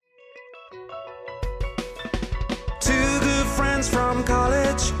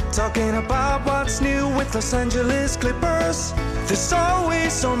talking about what's new with Los Angeles Clippers. There's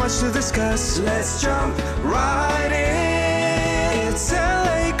always so much to discuss. Let's jump right in. It's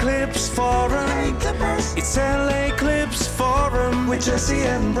LA Clips Forum. It's LA Clips Forum with Jesse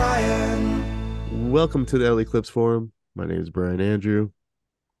and Brian. Welcome to the LA Clips Forum. My name is Brian Andrew.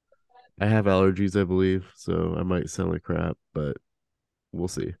 I have allergies, I believe, so I might sound like crap, but we'll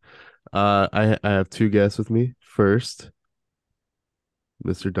see. I have two guests with me. First,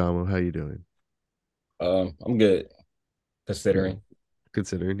 Mr. Domo, how you doing? I'm good considering.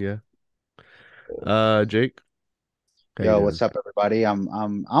 Considering, yeah. Jake, how you Yo, doing? what's up, everybody? I'm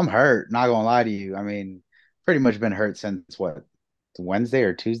hurt. Not gonna lie to you. I mean, pretty much been hurt since what, Wednesday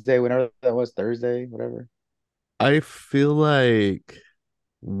or Tuesday, whenever that was, Thursday, whatever. I feel like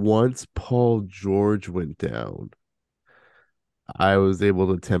once Paul George went down, I was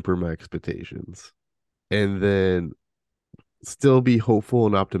able to temper my expectations and then still be hopeful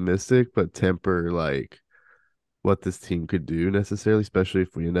and optimistic, but temper like what this team could do necessarily, especially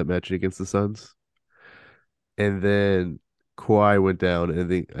if we end up matching against the Suns. And then Kawhi went down,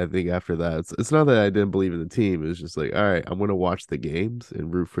 and I think after that, it's not that I didn't believe in the team. It was just like, all right, I'm gonna watch the games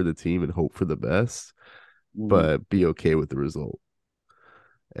and root for the team and hope for the best, Mhm. but be okay with the result.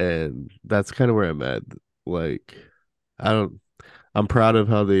 And that's kind of where I'm at. Like, I don't. I'm proud of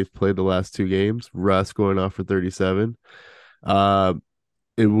how they've played the last two games. Russ going off for 37. Uh,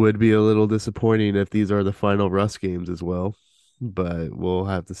 it would be a little disappointing if these are the final Russ games as well, but we'll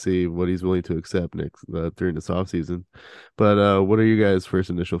have to see what he's willing to accept next during this offseason. But what are you guys' first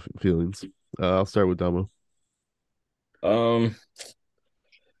initial feelings? I'll start with Damo. Um,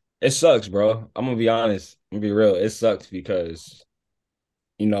 it sucks, bro. I'm gonna be honest. I'm gonna be real. It sucks because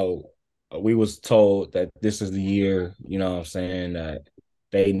you know we was told that this is the year. You know what I'm saying, that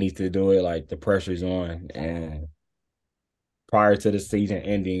they need to do it. Like the pressure's on, and prior to the season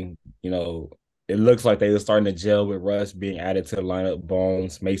ending, it looks like they were starting to gel with Russ being added to the lineup.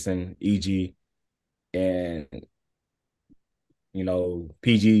 Bones, Mason, EG, and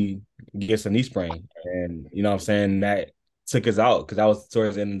PG gets a knee sprain. And you know what I'm saying, that took us out because that was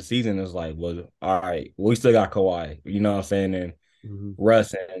towards the end of the season. It was like, well, all right, we still got Kawhi, you know what I'm saying? And Mm-hmm.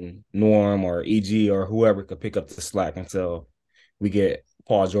 Russ and Norm or EG or whoever could pick up the slack until we get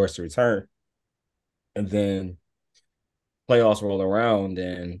Paul George to return. And then playoffs roll around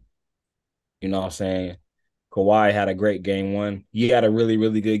and you know what I'm saying, Kawhi had a great game one. He had a really,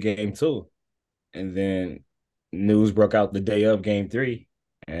 really good game two. And then news broke out the day of game three,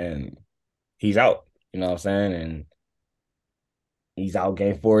 and he's out. You know what I'm saying? And he's out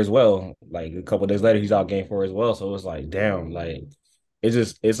game four as well. Like a couple days later, he's out game four as well. So it was like, damn, like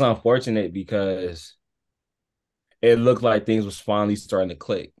it's unfortunate because it looked like things was finally starting to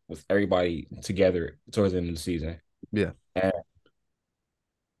click with everybody together towards the end of the season. Yeah, And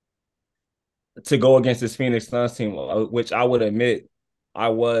to go against this Phoenix Suns team, which I would admit I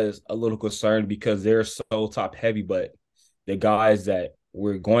was a little concerned because they're so top heavy, but the guys that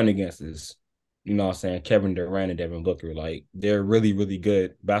we're going against is, you know what I'm saying, Kevin Durant and Devin Booker. Like they're really, really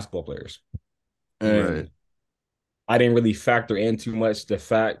good basketball players. right. And I didn't really factor in too much the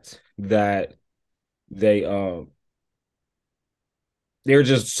fact that they they're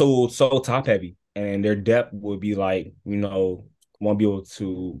just so top heavy and their depth would be like, won't be able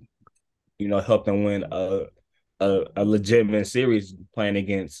to, help them win a legitimate series playing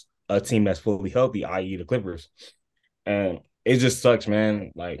against a team that's fully healthy, i.e. the Clippers. And it just sucks,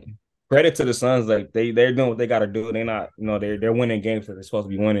 man. Like credit to the Suns, like they're doing what they got to do. They're not, they're winning games that they're supposed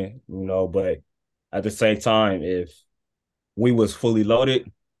to be winning, But at the same time, if we was fully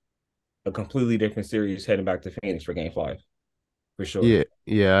loaded, a completely different series heading back to Phoenix for Game 5 for sure. Yeah,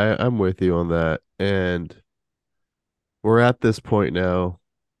 yeah, I'm with you on that. And we're at this point now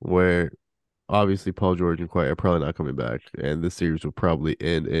where obviously Paul George and Kawhi are probably not coming back, and this series will probably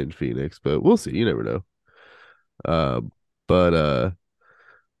end in Phoenix, but we'll see. You never know. Uh, but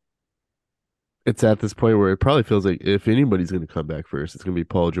it's at this point where it probably feels like if anybody's going to come back first, it's going to be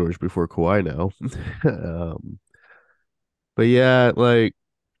Paul George before Kawhi now. But yeah, like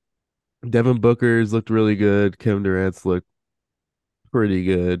Devin Booker's looked really good. Kevin Durant's looked pretty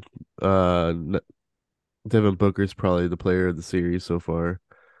good. Devin Booker's probably the player of the series so far.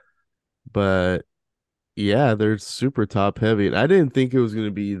 But yeah, they're super top heavy. And I didn't think it was going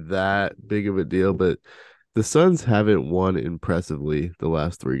to be that big of a deal, but the Suns haven't won impressively the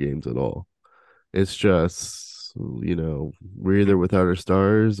last three games at all. It's just, we're either without our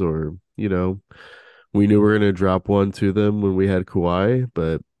stars or, we knew we were going to drop one to them when we had Kawhi,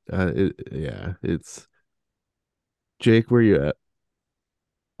 but yeah, it's Jake, where you at?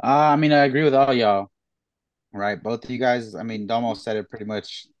 I mean, I agree with all y'all, right? Both of you guys, I mean, Domo said it pretty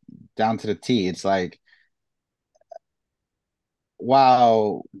much down to the T. It's like,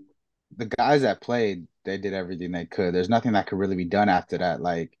 wow, the guys that played, they did everything they could. There's nothing that could really be done after that.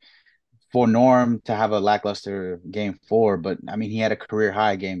 Like for Norm to have a lackluster game four, but I mean he had a career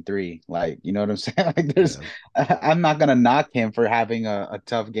high game three. Like, you know what I'm saying? Like there's Yeah. I'm not gonna knock him for having a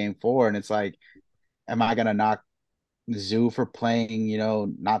tough game four. And it's like, am I gonna knock Zoo for playing,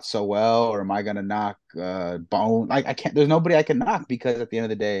 not so well, or am I gonna knock Bone? Like I can't, there's nobody I can knock because at the end of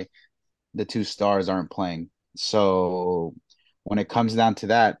the day, the two stars aren't playing. So when it comes down to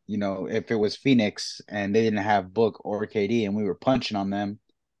that, if it was Phoenix and they didn't have Book or KD and we were punching on them,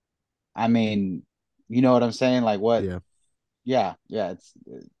 I mean, you know what I'm saying? Like what? Yeah. Yeah, yeah, it's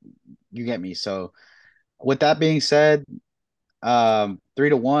you get me. So with that being said,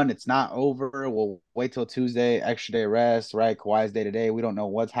 3-1, it's not over. We'll wait till Tuesday, extra day rest, right? Kawhi's day today. We don't know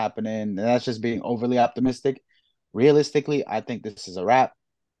what's happening. And that's just being overly optimistic. Realistically, I think this is a wrap.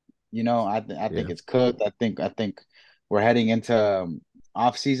 I think Yeah. it's cooked. I think we're heading into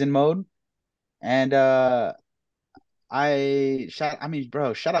off season mode. And I mean,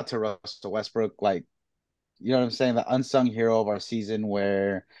 bro, shout out to Russell Westbrook. Like, you know what I'm saying? The unsung hero of our season,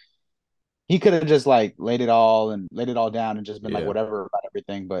 where he could have just like laid it all down and just been like Yeah. whatever about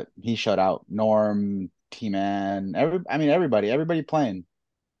everything, but he shut out Norm, T Man, I mean everybody playing.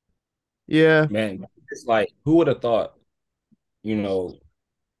 Yeah. Man, it's like who would have thought, you know,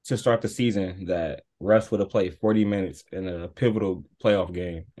 to start the season that Russ would have played 40 minutes in a pivotal playoff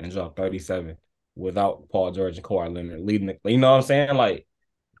game and dropped 37 without Paul George and Kawhi Leonard leading the, you know what I'm saying? Like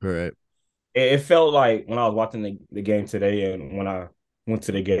All right. it felt like when I was watching the game today and when I went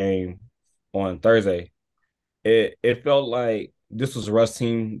to the game on Thursday, it felt like this was Russ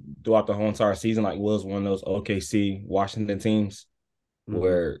team throughout the whole entire season, like was one of those OKC Washington teams Mm-hmm.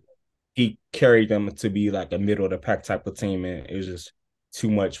 where he carried them to be like a middle of the pack type of team, and it was just too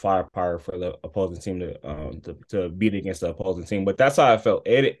much firepower for the opposing team to beat against the opposing team. But that's how I felt.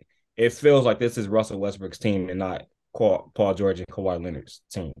 It feels like this is Russell Westbrook's team and not Paul George and Kawhi Leonard's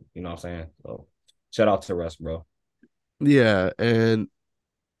team. You know what I'm saying? So shout out to Russ, bro. Yeah, and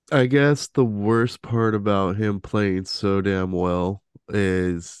I guess the worst part about him playing so damn well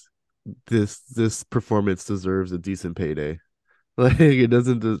is this performance deserves a decent payday. Like it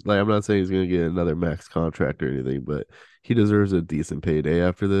doesn't just like I'm not saying he's gonna get another max contract or anything, but he deserves a decent payday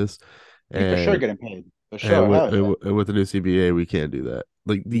after this. He for sure And getting paid. For and sure. with Hell yeah. and with the new CBA, we can't do that.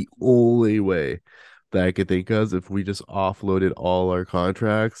 Like the only way that I could think of is if we just offloaded all our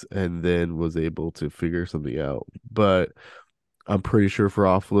contracts and then was able to figure something out. But I'm pretty sure for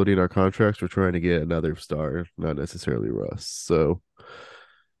offloading our contracts, we're trying to get another star, not necessarily Russ. So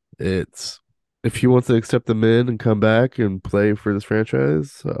it's if he wants to accept them in and come back and play for this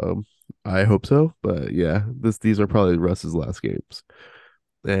franchise, I hope so. But yeah, these are probably Russ's last games,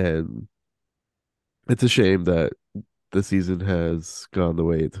 and it's a shame that the season has gone the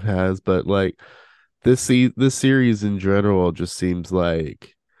way it has. But like this series in general just seems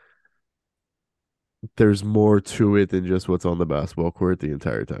like there's more to it than just what's on the basketball court the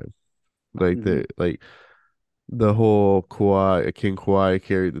entire time. Like Mhm. the whole Kawhi, King Kawhi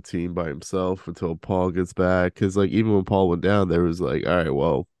carried the team by himself until Paul gets back. Because like even when Paul went down, there was like, all right,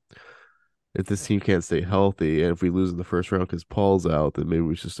 well, if this team can't stay healthy, and if we lose in the first round because Paul's out, then maybe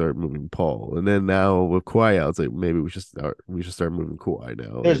we should start moving Paul. And then now with Kawhi out, it's like maybe we should start moving Kawhi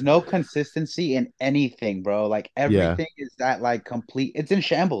now. There's And no consistency in anything, bro. Like yeah, everything is that like complete. It's in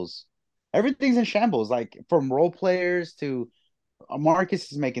shambles. Everything's in shambles. Like from role players to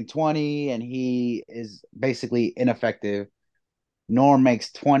Marcus is making 20 and he is basically ineffective. Norm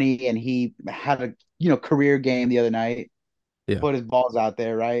makes 20 and he had a career game the other night, yeah, put his balls out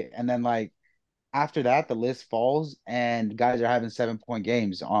there, right? And then like after that, the list falls and guys are having 7 point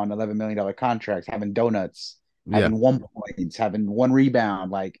games on $11 million contracts, having donuts, yeah, having 1 points, having one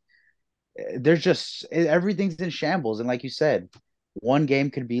rebound. Like there's just everything's in shambles. And like you said, one game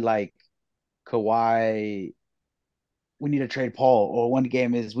could be like Kawhi, we need to trade Paul, or one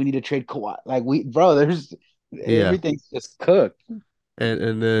game is we need to trade Kawhi. Like there's yeah. everything's just cooked.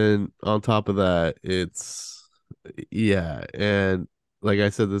 And then on top of that, it's yeah, and like I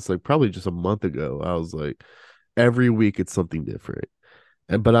said this like probably just a month ago, I was like every week it's something different.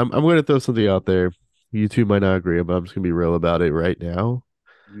 And but I'm gonna throw something out there. You two might not agree, but I'm just gonna be real about it right now.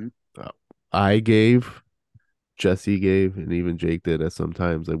 Mhm. Uh, I gave, Jesse gave, and even Jake did at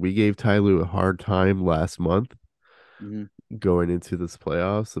sometimes. Like we gave Ty Lue a hard time last month Mhm. going into this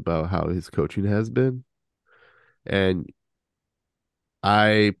playoffs about how his coaching has been. And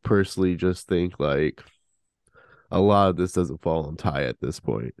I personally just think like a lot of this doesn't fall on Ty at this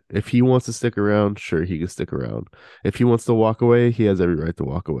point. If he wants to stick around, sure he can stick around. If he wants to walk away, he has every right to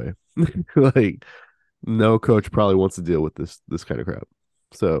walk away. Like no coach probably wants to deal with this kind of crap.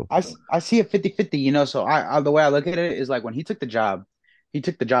 So I see it 50-50, so I the way I look at it is like when he took the job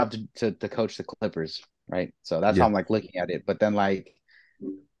to coach the Clippers, right? So that's how yeah, I'm like looking at it. But then like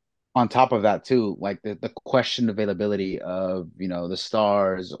on top of that too, like the question availability of, the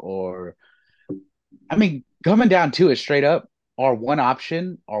stars or I mean, coming down to it straight up, our one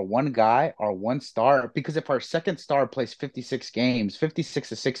option, our one guy, our one star, because if our second star plays 56 games, 56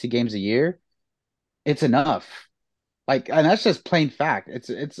 to 60 games a year, it's enough. Like, and that's just plain fact.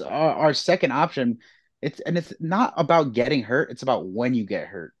 It's our second option. It's not about getting hurt, it's about when you get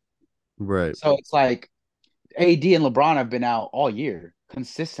hurt. right. So it's like AD and LeBron have been out all year,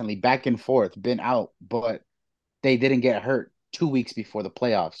 consistently back and forth, been out, but they didn't get hurt 2 weeks before the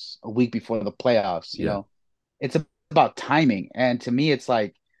playoffs, a week before the playoffs, Yeah. It's about timing. And to me, it's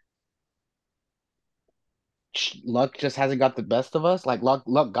like luck just hasn't got the best of us. Like luck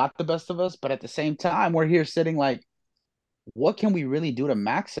got the best of us, but at the same time, we're here sitting like, what can we really do to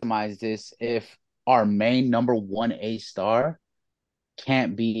maximize this if our main number one A star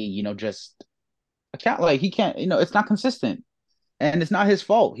can't be, just I can't like he can't, it's not consistent. And it's not his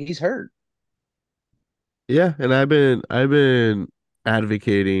fault. He's hurt. Yeah, and I've been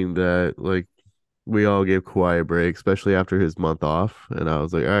advocating that like we all give Kawhi a break, especially after his month off. And I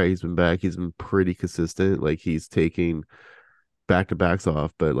was like, all right, he's been back. He's been pretty consistent. Like he's taking back to backs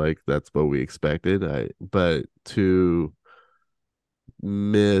off, but like that's what we expected. But to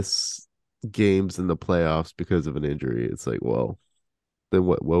miss games in the playoffs because of an injury, it's like, well, then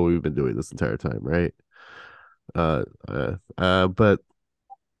what we've been doing this entire time, right? But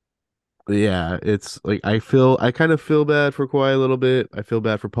yeah, it's like I kind of feel bad for Kawhi a little bit. I feel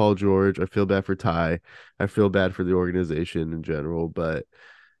bad for Paul George. I feel bad for Ty. I feel bad for the organization in general, but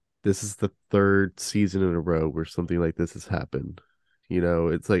this is the third season in a row where something like this has happened.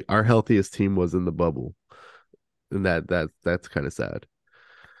 It's like our healthiest team was in the bubble, and that's kind of sad.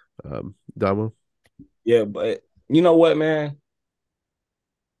 Damo? Yeah, but you know what, man?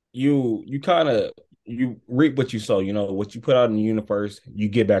 You kind of you reap what you sow. What you put out in the universe, you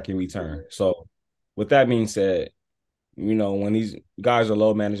get back in return. So, with that being said, when these guys are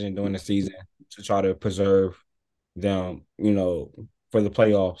low managing during the season to try to preserve them, for the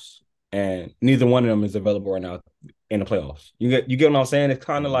playoffs, and neither one of them is available right now in the playoffs. You get what I'm saying? It's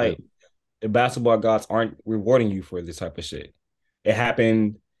kind of Yeah. like the basketball gods aren't rewarding you for this type of shit. It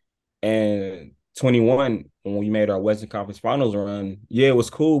happened in 21 when we made our Western Conference Finals run. Yeah, it was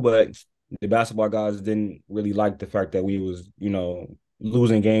cool, but the basketball guys didn't really like the fact that we was,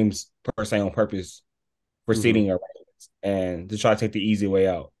 losing games per se on purpose for Hmm. seeding our rankings and to try to take the easy way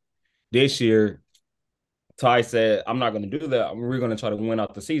out. This year, Ty said, I'm not going to do that. We're going to try to win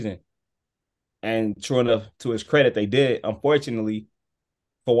out the season. And true enough, to his credit, they did. Unfortunately,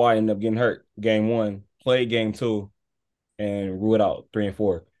 Kawhi ended up getting hurt game one, played game two, and ruled out 3 and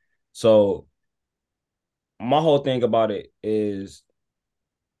 4. So my whole thing about it is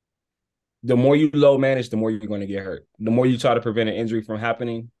the more you low manage, the more you're going to get hurt. The more you try to prevent an injury from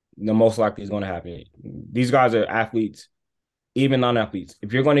happening, the most likely it's going to happen. These guys are athletes, even non-athletes.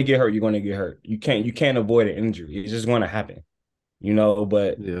 If you're going to get hurt, you're going to get hurt. You can't avoid an injury. It's just going to happen,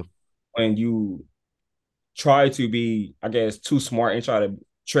 But Yeah. when you try to be, I guess, too smart and try to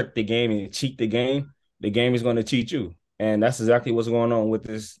trick the game and cheat the game is going to cheat you. And that's exactly what's going on with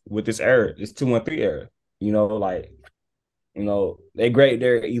this era, this 2-1-3 era. Like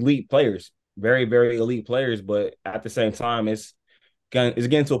they're elite players, very, very elite players, but at the same time, it's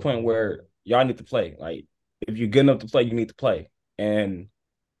getting to a point where y'all need to play. Like if you're good enough to play, you need to play. And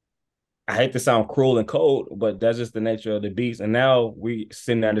I hate to sound cruel and cold, but that's just the nature of the beast. And now we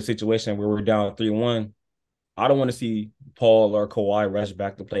sitting at a situation where we're down 3-1. I don't want to see Paul or Kawhi rush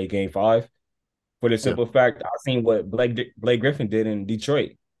back to play game five for the Yeah. simple fact I've seen what Blake Griffin did in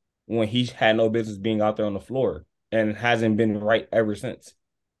Detroit when he had no business being out there on the floor and hasn't been right ever since.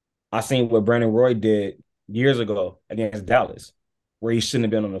 I seen what Brandon Roy did years ago against Dallas, where he shouldn't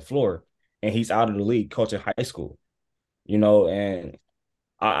have been on the floor, and he's out of the league coaching high school. And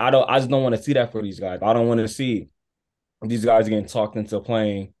I just don't want to see that for these guys. I don't want to see these guys getting talked into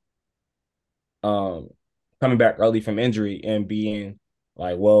playing, um, coming back early from injury and being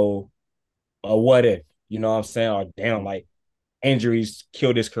like, well, what if? You know what I'm saying? Or damn, like injuries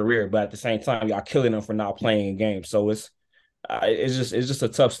killed his career, but at the same time, y'all killing him for not playing games. So it's just a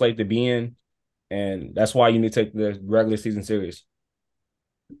tough slate to be in, and that's why you need to take the regular season serious.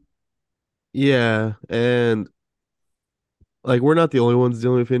 Yeah, and like we're not the only ones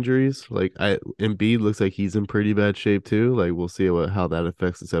dealing with injuries. Like Embiid looks like he's in pretty bad shape too. Like we'll see how that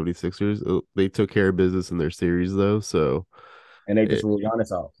affects the 76ers. They took care of business in their series though, so And they just it ruled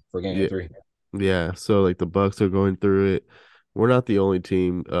Giannis out. for game Yeah. 3. Yeah. So like the Bucks are going through it. We're not the only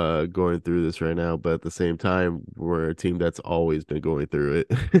team going through this right now, but at the same time, we're a team that's always been going through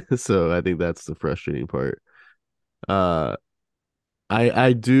it. So I think that's the frustrating part. Uh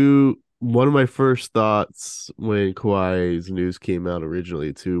I do one of my first thoughts when Kawhi's news came out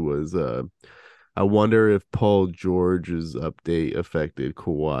originally too was I wonder if Paul George's update affected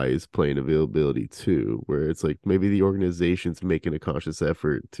Kawhi's playing availability too, where it's like maybe the organization's making a conscious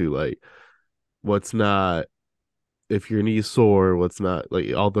effort to like what's not if your knee's sore, what's not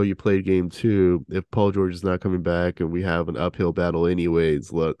like although you played game 2, if Paul George is not coming back and we have an uphill battle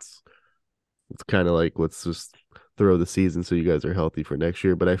anyways, it's kind of like let's just throw the season so you guys are healthy for next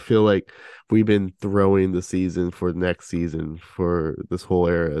year. But I feel like we've been throwing the season for next season for this whole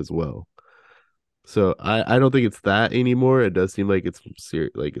era as well. So I don't think it's that anymore. It does seem like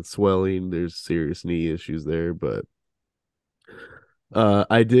like it's swelling. There's serious knee issues there, but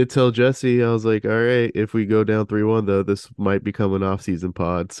I did tell Jesse, I was like, all right, if we go down 3-1 though, this might become an off-season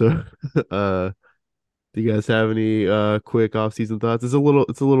pod. So do you guys have any quick off-season thoughts? It's a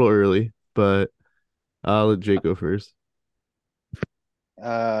little early, but I'll let Jake go first.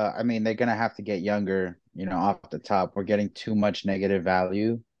 I mean, they're gonna have to get younger, off the top. We're getting too much negative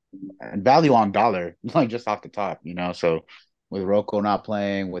value and value on dollar, like just off the top, So with Rocco not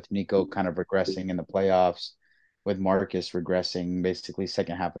playing, with Nico kind of regressing in the playoffs, with Marcus regressing basically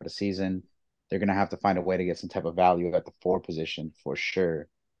second half of the season, they're gonna have to find a way to get some type of value at the 4 position for sure.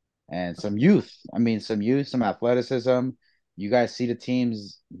 And some youth. I mean, some youth, some athleticism. You guys see the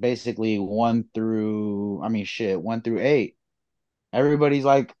teams basically 1 through 8. Everybody's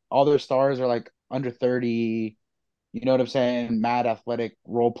like all their stars are like under 30. You know what I'm saying? Mad athletic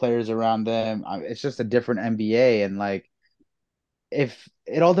role players around them. It's just a different NBA. And like, if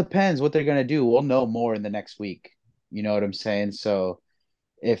it all depends what they're gonna do, we'll know more in the next week. You know what I'm saying? So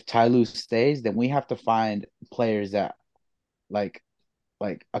if Ty Lue stays, then we have to find players that like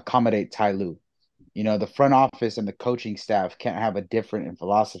accommodate Ty Lue. The front office and the coaching staff can't have a different in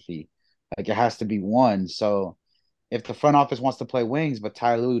philosophy. Like it has to be one. So if the front office wants to play wings, but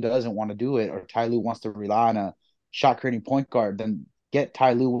Ty Lue doesn't want to do it, or Ty Lue wants to rely on a shot creating point guard, then get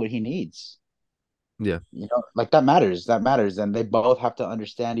Ty Lue what he needs. Yeah. Like that matters. That matters. And they both have to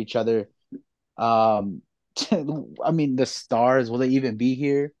understand each other. Um, I mean, the stars, will they even be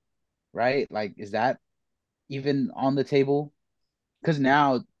here? Right? Like, is that even on the table? Because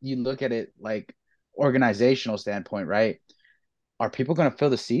now you look at it like organizational standpoint, right? Are people going to fill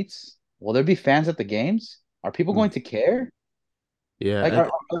the seats? Will there be fans at the games? Are people going to care? Yeah,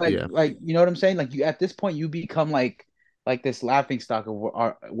 Like, yeah. you know what I'm saying? Like, you at this point, you become like this laughing stock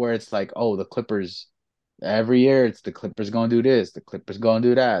of where it's like, oh, the Clippers. Every year, it's the Clippers going to do this, the Clippers going to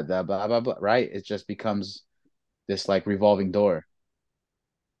do that, blah blah blah blah. Right? It just becomes this like revolving door.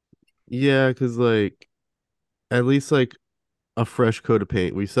 Yeah, because like at least like a fresh coat of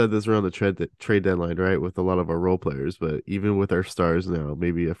paint. We said this around the trade deadline, right? With a lot of our role players, but even with our stars now,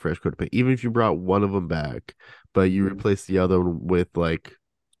 maybe a fresh coat of paint. Even if you brought one of them back, but you replace the other one with like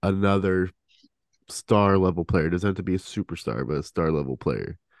another star level player. It doesn't have to be a superstar, but a star level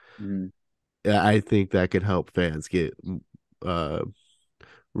player. Mm-hmm. Yeah, I think that could help fans get uh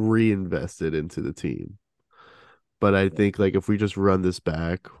reinvested into the team. But I think like if we just run this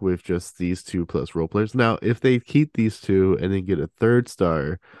back with just these two plus role players, now if they keep these two and then get a third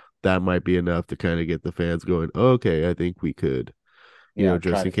star, that might be enough to kind of get the fans going, okay, I think we could, Yeah,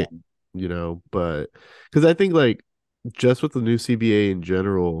 just try in case, again. but because I think like just with the new CBA in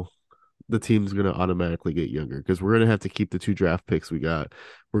general, the team's going to automatically get younger because we're going to have to keep the 2 draft picks we got.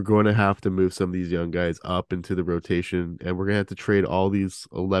 We're going to have to move some of these young guys up into the rotation, and we're going to have to trade all these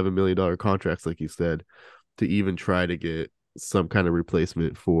 $11 million contracts, like you said, to even try to get some kind of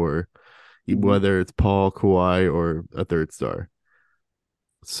replacement for Mm-hmm. whether it's Paul, Kawhi, or a third star.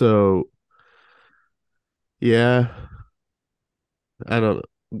 So yeah, I don't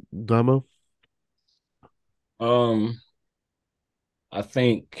know. Domo? Um, I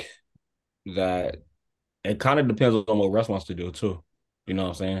think that it kind of depends on what Russ wants to do too. You know what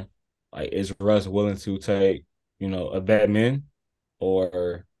I'm saying? Like, is Russ willing to take, a vet min,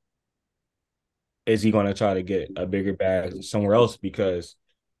 or is he going to try to get a bigger bag somewhere else? Because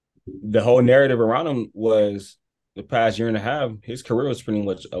the whole narrative around him was the past year and a half, his career was pretty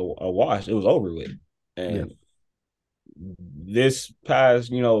much a wash. It was over with. Yeah. And this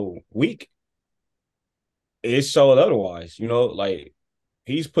past, week, it showed otherwise. Like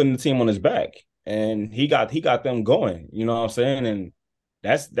he's putting the team on his back, and he got them going. You know what I'm saying? And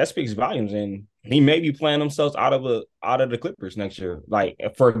that speaks volumes. And he may be playing themselves out of the Clippers next year, like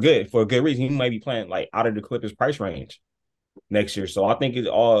for a good reason. He might be playing like out of the Clippers price range. next year. So I think it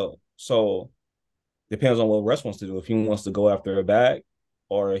all depends on what Russ wants to do. If he wants to go after a bag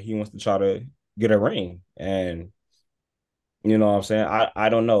or he wants to try to get a ring. And you know what I'm saying? I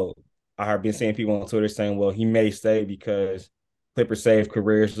don't know. I have been seeing people on Twitter saying, well, he may stay because Clippers save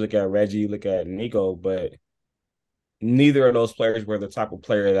careers. Look at Reggie, look at Nico, but neither of those players were the type of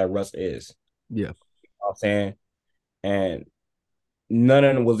player that Russ is. Yeah. You know what I'm saying? And none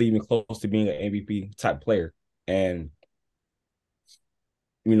of them was even close to being an MVP type player. And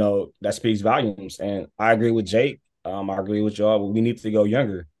that speaks volumes. And I agree with Jake. I agree with y'all, but we need to go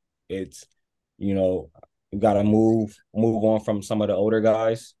younger. It's, we got to move on from some of the older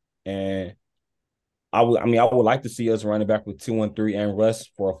guys. And I would like to see us running back with 2-1-3 and Russ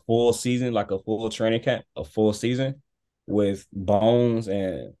for a full season, like a full training camp, a full season with Bones,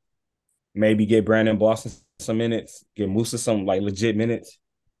 and maybe get Brandon Boston some minutes, get Musa some like legit minutes.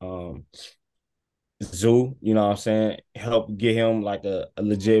 Zoo, you know what I'm saying? Help get him like a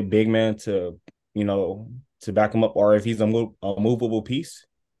legit big man to back him up. Or if he's a movable piece,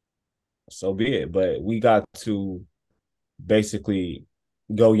 so be it. But we got to basically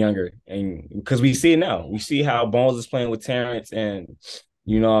go younger. And because we see it now. We see how Bones is playing with Terrence, and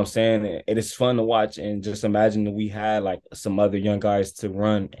you know what I'm saying? It is fun to watch, and just imagine that we had like some other young guys to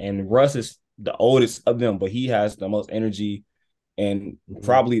run. And Russ is the oldest of them, but he has the most energy, and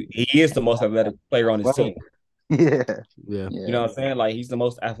probably he is the most athletic player on his team. Yeah. Yeah. You know what I'm saying? Like, he's the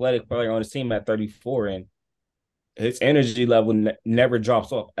most athletic player on his team at 34, and his energy level never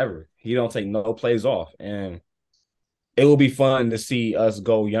drops off ever. He don't take no plays off, and it will be fun to see us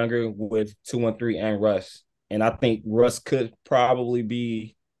go younger with 2-1-3 and Russ. And I think Russ could probably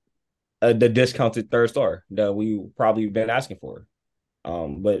be the discounted third star that we probably been asking for.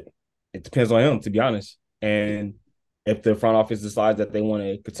 But it depends on him, to be honest. And if the front office decides that they want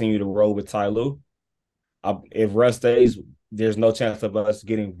to continue to roll with Ty Lue, if Russ stays, there's no chance of us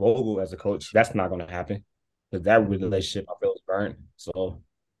getting Vogel as a coach. That's not going to happen because that relationship, I feel, is burnt. So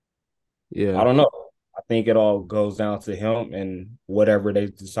Yeah. I don't know. I think it all goes down to him and whatever they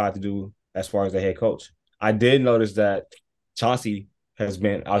decide to do as far as the head coach. I did notice that Chauncey has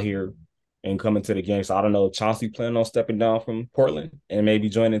been out here and coming to the game. So I don't know. Chauncey planning on stepping down from Portland and maybe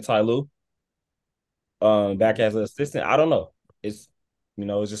joining Ty Lue back as an assistant. I don't know. It's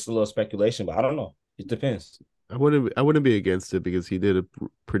just a little speculation, but I don't know. It depends. I wouldn't be against it because he did a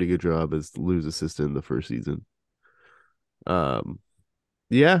pretty good job as Lou's assistant in the first season.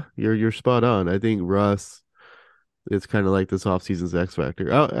 Yeah, you're spot on. I think Russ, it's kind of like this offseason's X factor.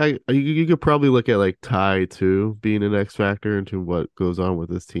 You could probably look at like Ty too being an X factor into what goes on with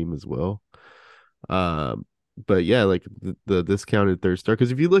this team as well. But yeah, like the discounted third star,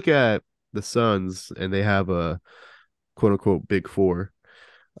 because if you look at the Suns and they have a quote unquote big four,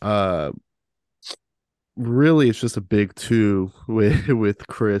 really it's just a big two with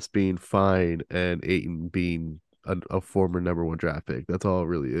Chris being fine and Ayton being a former number one draft pick. That's all it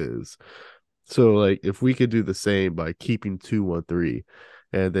really is. So like if we could do the same by keeping 2-1-3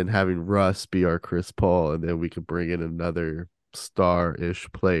 and then having Russ be our Chris Paul, and then we could bring in another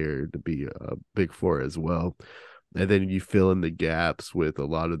star-ish player to be a big four as well. And then you fill in the gaps with a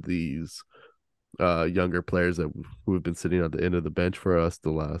lot of these younger players who have been sitting at the end of the bench for us the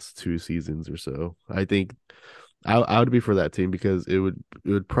last 2 seasons or so. I think I would be for that team because it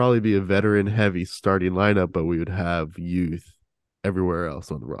would probably be a veteran heavy starting lineup, but we would have youth everywhere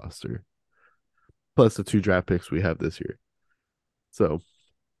else on the roster, plus the 2 draft picks we have this year. So,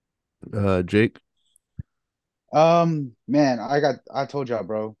 Jake. Man, I told y'all,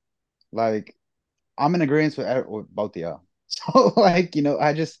 bro. Like, I'm in agreement with both of y'all. So, like,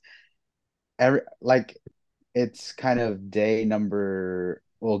 I just it's kind of game 4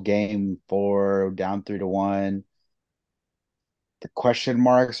 down 3-1. The question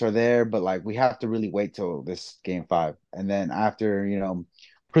marks are there, but like we have to really wait till this game 5, and then after,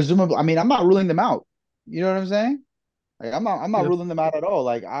 presumably, I mean, I'm not ruling them out. You know what I'm saying? Like, I'm not ruling them out at all.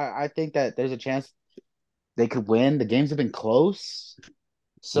 Like, I think that there's a chance they could win. The games have been close,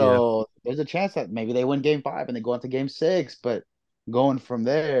 so there's a chance that maybe they win game 5 and they go into game 6. But going from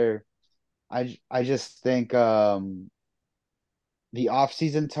there, I just think the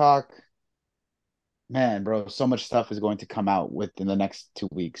off-season talk, man, bro, so much stuff is going to come out within the next 2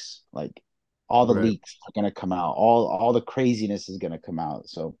 weeks. Like, all the Right. leaks are gonna come out. All the craziness is gonna come out.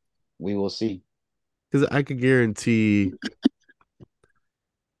 So we will see. Because I could guarantee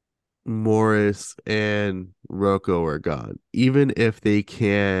Morris and Rocco are gone. Even if they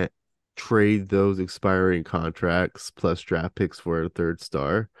can't trade those expiring contracts plus draft picks for a third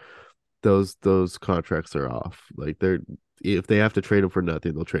star, those contracts are off. Like, if they have to trade them for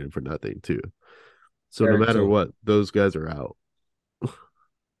nothing, they'll trade them for nothing too. So no Very matter true. what, those guys are out.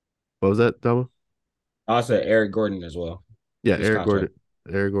 What was that, Domo? I said Eric Gordon as well. Yeah, His contract.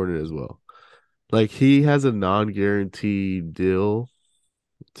 Eric Gordon as well. Like he has a non-guaranteed deal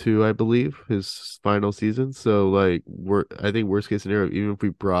to, I believe, his final season. So like I think worst case scenario, even if we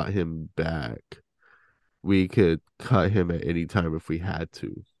brought him back, we could cut him at any time if we had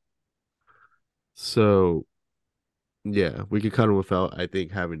to. So yeah, we could cut him without, I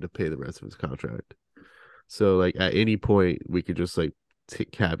think, having to pay the rest of his contract. So like at any point we could just like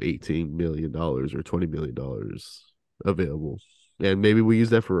cap $18 million or $20 million available. And maybe we use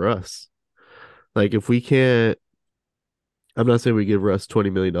that for Russ. Like if we can't, I'm not saying we give Russ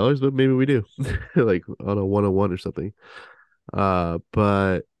 $20 million, but maybe we do. Like on a 101 or something.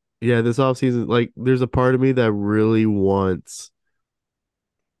 But yeah, this offseason, like there's a part of me that really wants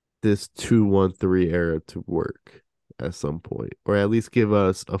this 2-1-3 era to work at some point, or at least give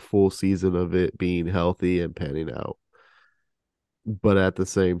us a full season of it being healthy and panning out. But at the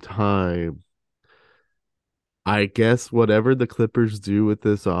same time, I guess whatever the Clippers do with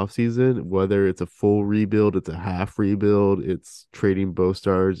this offseason, whether it's a full rebuild, it's a half rebuild, it's trading both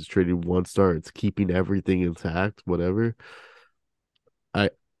stars, it's trading one star, it's keeping everything intact, whatever. I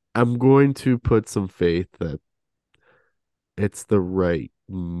I'm going to put some faith that it's the right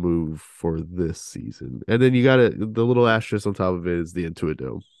move for this season. And then you got the little asterisk on top of it is the Intuit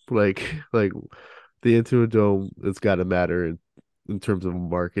Dome. Like the Intuit Dome, it's got to matter in terms of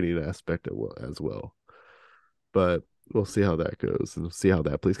marketing aspect as well. But we'll see how that goes and see how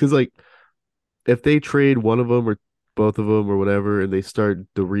that plays. Because like if they trade one of them or both of them or whatever, and they start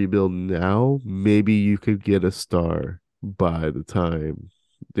the rebuild now, maybe you could get a star by the time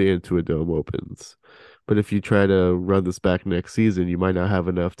the Intuit Dome opens. But if you try to run this back next season, you might not have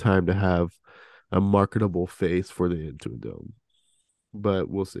enough time to have a marketable face for the Intuit Dome. But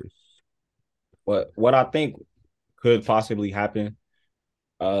we'll see. What I think could possibly happen.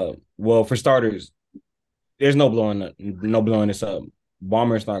 Well, for starters, there's no blowing this up.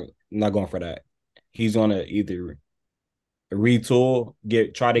 Bomber's not going for that. He's gonna either retool,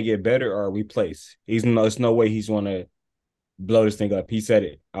 try to get better, or replace. There's no way he's gonna blow this thing up. He said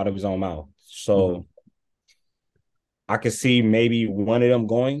it out of his own mouth. So I could see maybe one of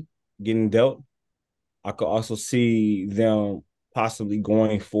them getting dealt. I could also see them possibly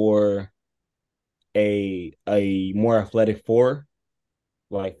going for a more athletic four,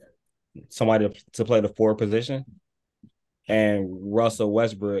 like somebody to play the four position. And Russell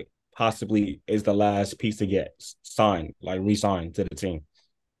Westbrook possibly is the last piece to get signed, like re-signed to the team.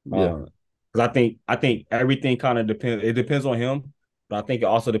 Yeah. Because I think everything kind of depends. It depends on him, but I think it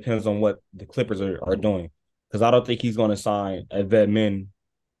also depends on what the Clippers are doing. Because I don't think he's going to sign a vet min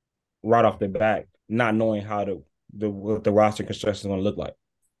right off the bat, not knowing how what the roster construction is going to look like.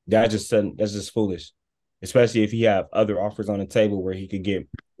 That's just foolish, especially if he have other offers on the table where he could get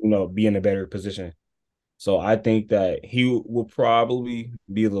be in a better position. So I think that he will probably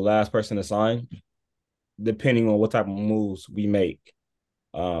be the last person to sign, depending on what type of moves we make.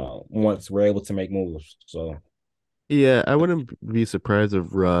 Once we're able to make moves. So Yeah, I wouldn't be surprised if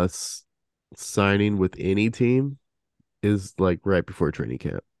Russ signing with any team is like right before training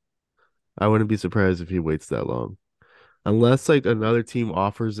camp. I wouldn't be surprised if he waits that long. Unless like another team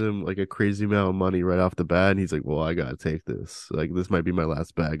offers him like a crazy amount of money right off the bat, and he's like, "Well, I gotta take this. Like this might be my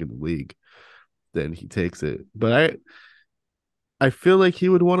last bag in the league." Then he takes it. But I feel like he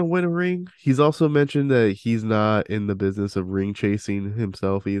would want to win a ring. He's also mentioned that he's not in the business of ring chasing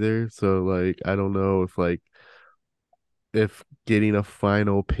himself either. So like I don't know if getting a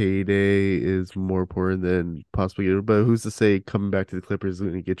final payday is more important than possibly getting, but who's to say coming back to the Clippers is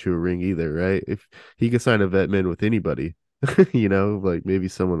going to get you a ring either, right? If he could sign a vet man with anybody, like maybe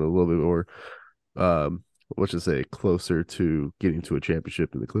someone a little bit more, what should say, closer to getting to a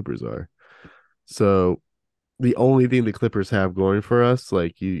championship than the Clippers are. So the only thing the Clippers have going for us,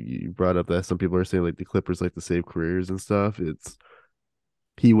 like you brought up that some people are saying like the Clippers like to save careers and stuff. It's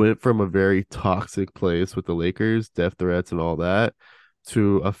he went from a very toxic place with the Lakers, death threats and all that,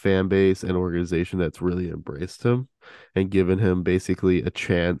 to a fan base and organization that's really embraced him and given him basically a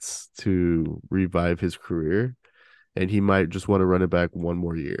chance to revive his career. And he might just want to run it back one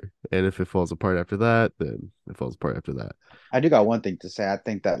more year. And if it falls apart after that, then it falls apart after that. I do got one thing to say. I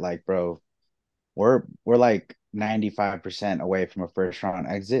think that like, bro, we're like 95% away from a first round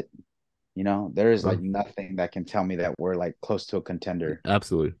exit. There is Uh, like nothing that can tell me that we're like close to a contender.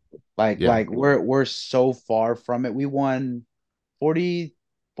 Absolutely. Like Yeah. like we're so far from it. We won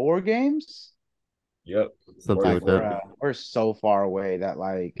 44 games. yep. Something Like like that. we're so far away that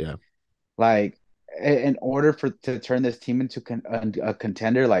Yeah. like in order for to turn this team into a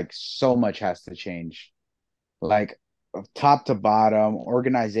contender, like so much has to change. Like top to bottom,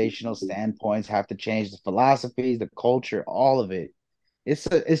 organizational standpoints have to change, the philosophies, the culture, all of it.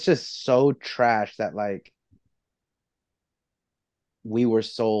 It's just so trash that like we were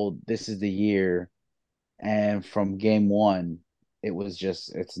sold this is the year, and from game one, it was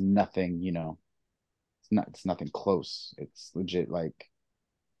just it's nothing, it's nothing close. It's legit like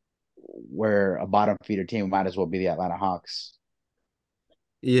we're a bottom feeder team. We might as well be the Atlanta Hawks.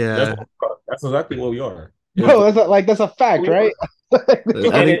 That's Yeah, that's exactly what we are. No, that's a fact, We are. right?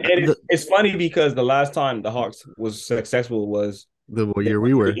 I think It's funny because the last time the Hawks was successful was the they year went we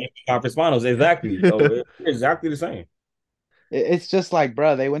to the were. NBA conference finals. Exactly. So it's exactly the same. It's just like,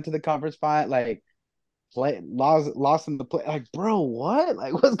 bro, they went to the conference final, like play lost in the play. Like, bro, what?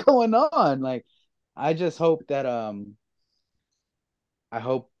 Like, what's going on? Like, I just hope that I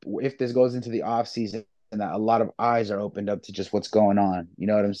hope if this goes into the off season and that a lot of eyes are opened up to just what's going on. You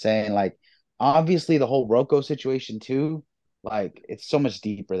know what I'm saying? Like, obviously the whole Rocco situation too, like it's so much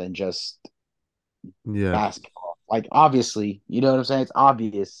deeper than just Yeah. basketball. Like, obviously, you know what I'm saying? It's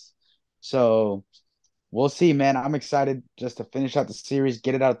obvious. So we'll see, man. I'm excited just to finish out the series,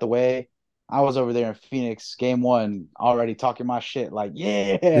 get it out the way. I was over there in Phoenix, game one, already talking my shit, like,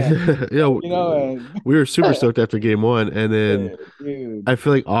 yeah, Yeah, and we were super stoked after game one, and then dude. I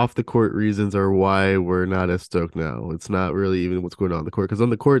feel like off the court reasons are why we're not as stoked now. It's not really even what's going on the court because on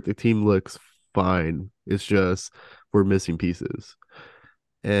the court the team looks fine. It's just we're missing pieces,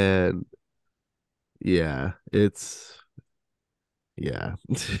 and yeah, it's yeah.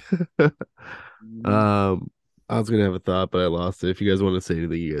 um, I was gonna have a thought, but I lost it. If you guys want to say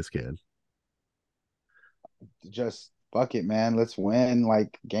anything, you guys can. Just fuck it, man. Let's win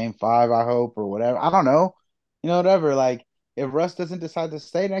like game five, I hope, or whatever. I don't know. Whatever. Like, if Russ doesn't decide to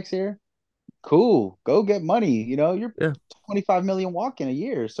stay next year, cool. Go get money. You're Yeah. 25 million walking a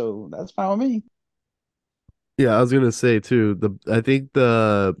year, so that's fine with me. Yeah, I was gonna say too, I think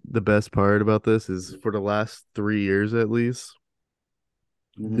the best part about this is for the last 3 years at least,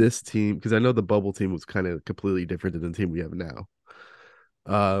 Hmm. this team, because I know the bubble team was kind of completely different than the team we have now.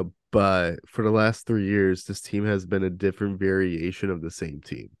 Uh, but for the last 3 years, this team has been a different variation of the same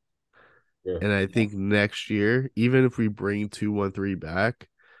team. Yeah. And I think next year, even if we bring 2-1-3 back,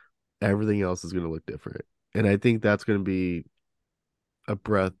 everything else is gonna look different. And I think that's gonna be a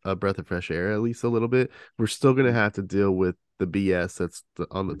breath of fresh air, at least a little bit. We're still gonna have to deal with the BS that's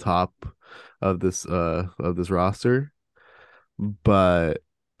on the top of this roster, but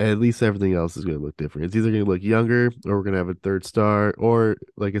at least everything else is gonna look different. It's either gonna look younger, or we're gonna have a third star, or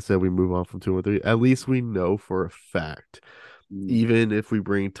like I said, we move on from 2-1-3. At least we know for a fact, even if we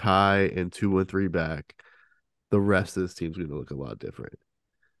bring Ty and 2-1-3 back, the rest of this team's gonna look a lot different.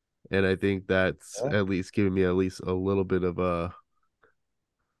 And I think that's Yeah. at least giving me at least a little bit of a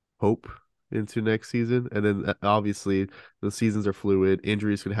hope into next season. And then obviously the seasons are fluid.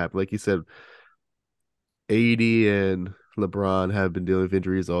 Injuries can happen. Like you said, AD and LeBron have been dealing with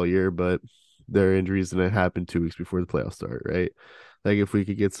injuries all year, but their injuries didn't happen 2 weeks before the playoffs start, right? Like if we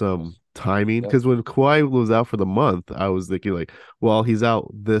could get some timing, Yep. because when Kawhi was out for the month, I was thinking like, well, he's out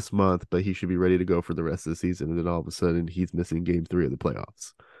this month, but he should be ready to go for the rest of the season. And then all of a sudden, he's missing game 3 of the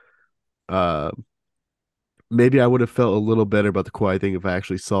playoffs. Uh, Maybe I would have felt a little better about the Kawhi thing if I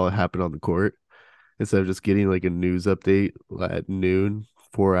actually saw it happen on the court instead of just getting like a news update at noon,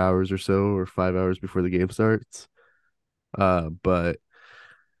 4 hours or so, or 5 hours before the game starts. But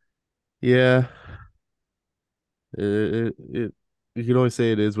yeah, it you can only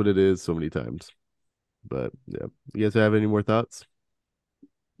say it is what it is so many times. But yeah, you guys have any more thoughts?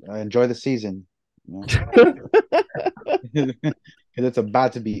 Enjoy the season. You Because it's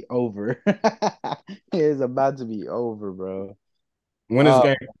about to be over. It's about to be over, bro. When is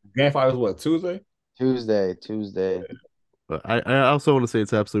Oh, game five is what, Tuesday? Tuesday. But I also want to say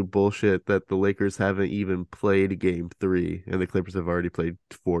it's absolute bullshit that the Lakers haven't even played game 3 and the Clippers have already played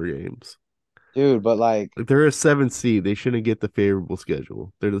 4 games. Dude, but like, Like they're a 7th seed. They shouldn't get the favorable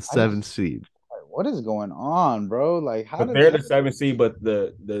schedule. They're the I seventh just, seed. like, what is going on, bro? Like, how But did they're the 7th seed, but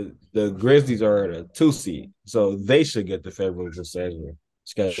the Grizzlies are the 2 seed, so they should get the favorable schedule.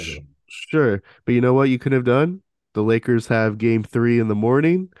 Sure. But you know what you could have done? The Lakers have game 3 in the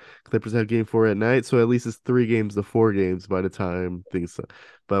morning. Clippers have game 4 at night. So at least it's 3 games to 4 games by the time things.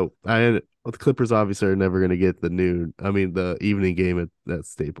 But the Clippers obviously are never going to get the noon. I mean, the evening game at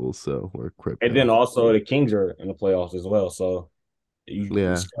Staples. So we're And crypto. then also the Kings are in the playoffs as well. So you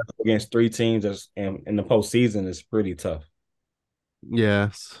Yeah. schedule against 3 teams in the postseason is pretty tough.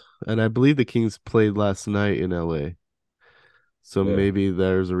 Yes. And I believe the Kings played last night in LA. So Yeah. maybe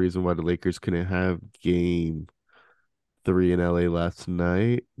there's a reason why the Lakers couldn't have game 3 in LA last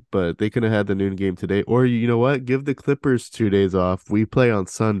night. but they could have had the noon game today. Or you know what? Give the Clippers 2 days off. We play on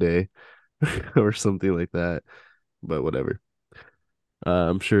Sunday or something like that. But whatever.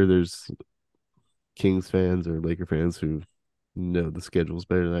 I'm sure there's Kings fans or Laker fans who know the schedules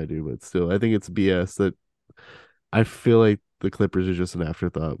better than I do, but still, I think it's BS that I feel like the Clippers are just an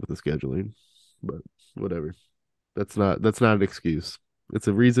afterthought with the scheduling. But whatever. That's not an excuse. It's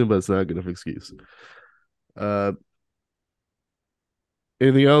a reason, but it's not a good enough excuse. Uh,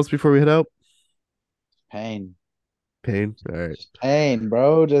 anything else before we head out? Pain. Pain. All right. Pain,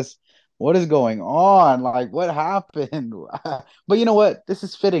 bro. Just what is going on? Like, what happened? But you know what? This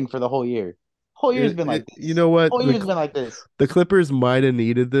is fitting for the whole year. Whole year's been like You this. know what? Whole year's been like this. The Clippers might have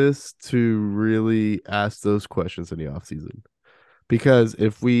needed this to really ask those questions in the offseason. Because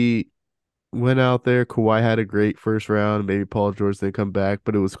if we went out there, Kawhi had a great first round, maybe Paul George didn't come back,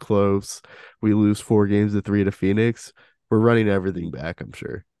 but it was close. We lose 4 games to 3 to Phoenix. We're running everything back, I'm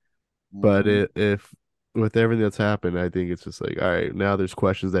sure. But Mhm. if with everything that's happened, I think it's just like, all right, now there's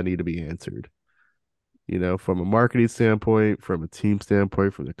questions that need to be answered. From a marketing standpoint, from a team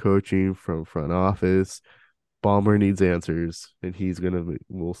standpoint, from the coaching, from front office, Ballmer needs answers, and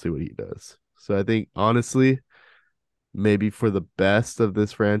we'll see what he does. So I think honestly, maybe for the best of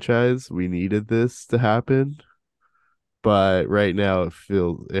this franchise, we needed this to happen. But right now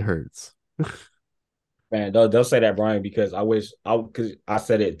it hurts. Man, they'll say that, Brian, because because I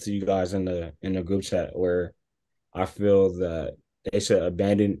said it to you guys in the group chat where I feel that they should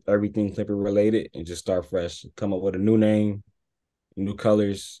abandon everything Clipper related and just start fresh, come up with a new name, new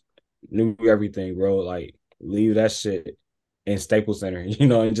colors, new everything, bro. Like leave that shit in Staples Center,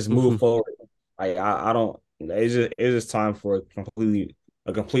 and just move forward. Like I don't. It's just time for a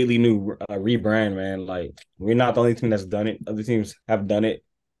completely new rebrand, man. Like we're not the only team that's done it. Other teams have done it,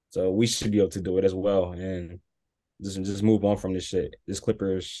 so we should be able to do it as well. And just move on from this shit. This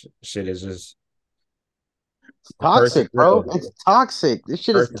Clippers shit is just It's the curse is toxic, bro. real. It's toxic. This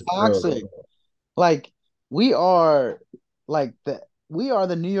shit Curse is is real, bro. toxic. Like we are like we are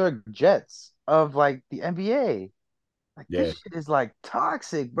the New York Jets of like the NBA. Like this Yeah, shit is like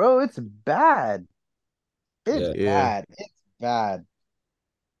toxic, bro. It's bad. It's yeah. Yeah. bad. It's bad.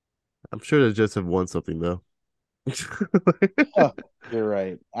 I'm sure the Jets have won something though. Huh, you're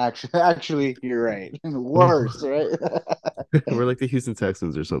right. Actually, you're right. Worse, right? We're like the Houston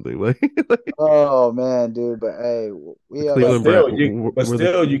Texans or something. Oh man, dude. But hey, The we But Cleveland Brown. still,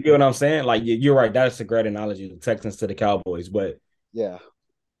 We're the you get what I'm saying. Like you're right. That's a great analogy. The Texans to the Cowboys, but yeah.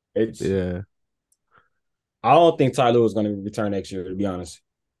 it's. yeah. I don't think Ty Lue is going to return next year. To be honest,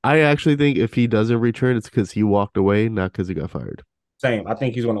 I actually think if he doesn't return, it's because he walked away, not because he got fired. same. I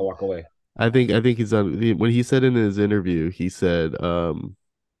think he's going to walk away. I think he's on. When he said in his interview, he said,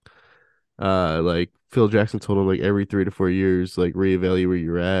 like Phil Jackson told him like every 3 to 4 years, like reevaluate where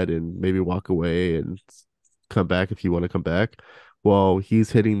you're at and maybe walk away and come back if you want to come back. Well,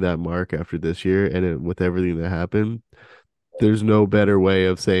 he's hitting that mark after this year, and with everything that happened, there's no better way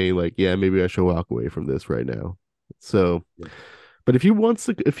of saying like, yeah, maybe I should walk away from this right now. So, but if he wants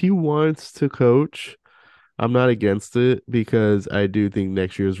to coach, I'm not against it because I do think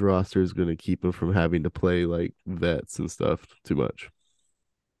next year's roster is going to keep him from having to play like vets and stuff too much.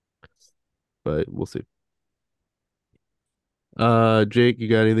 But we'll see. Jake, you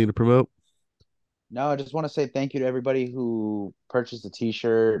got anything to promote? No, I just want to say thank you to everybody who purchased the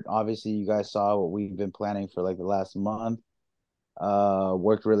t-shirt. Obviously, you guys saw what we've been planning for like the last month.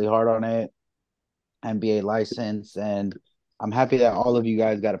 Worked really hard on it. NBA license, and I'm happy that all of you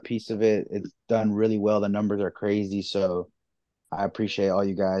guys got a piece of it. It's done really well. The numbers are crazy, so I appreciate all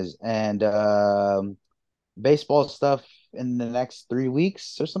you guys. And baseball stuff in the next 3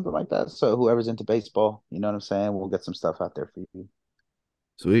 weeks or something like that. So whoever's into baseball, you know what I'm saying? We'll get some stuff out there for you.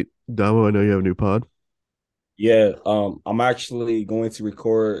 Sweet. Domo, I know you have a new pod. Yeah, I'm actually going to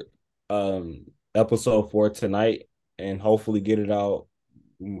record um episode 4 tonight and hopefully get it out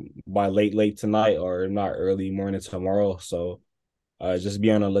by late tonight or if not early morning tomorrow. So just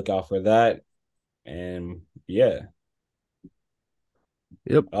be on the lookout for that. And yeah.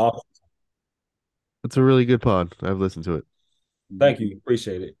 Yep. It's a really good pod. I've listened to it. Thank you.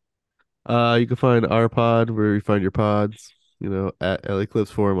 Appreciate it. You can find our pod where you find your pods, at LA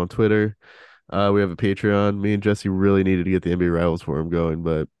Clips Forum on Twitter. We have a Patreon. Me and Jesse really needed to get the NBA Rivals Forum going,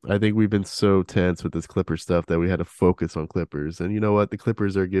 but I think we've been so tense with this Clippers stuff that we had to focus on Clippers. And you know what? The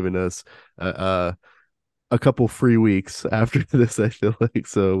Clippers are giving us a couple free weeks after this, I feel like,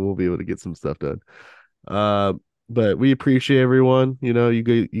 so we'll be able to get some stuff done. Uh, but we appreciate everyone. You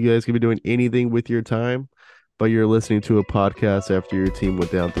guys can be doing anything with your time, but you're listening to a podcast after your team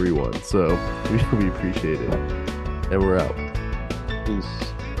went down 3-1. So we appreciate it. And we're out.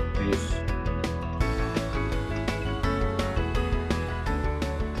 Peace. Peace.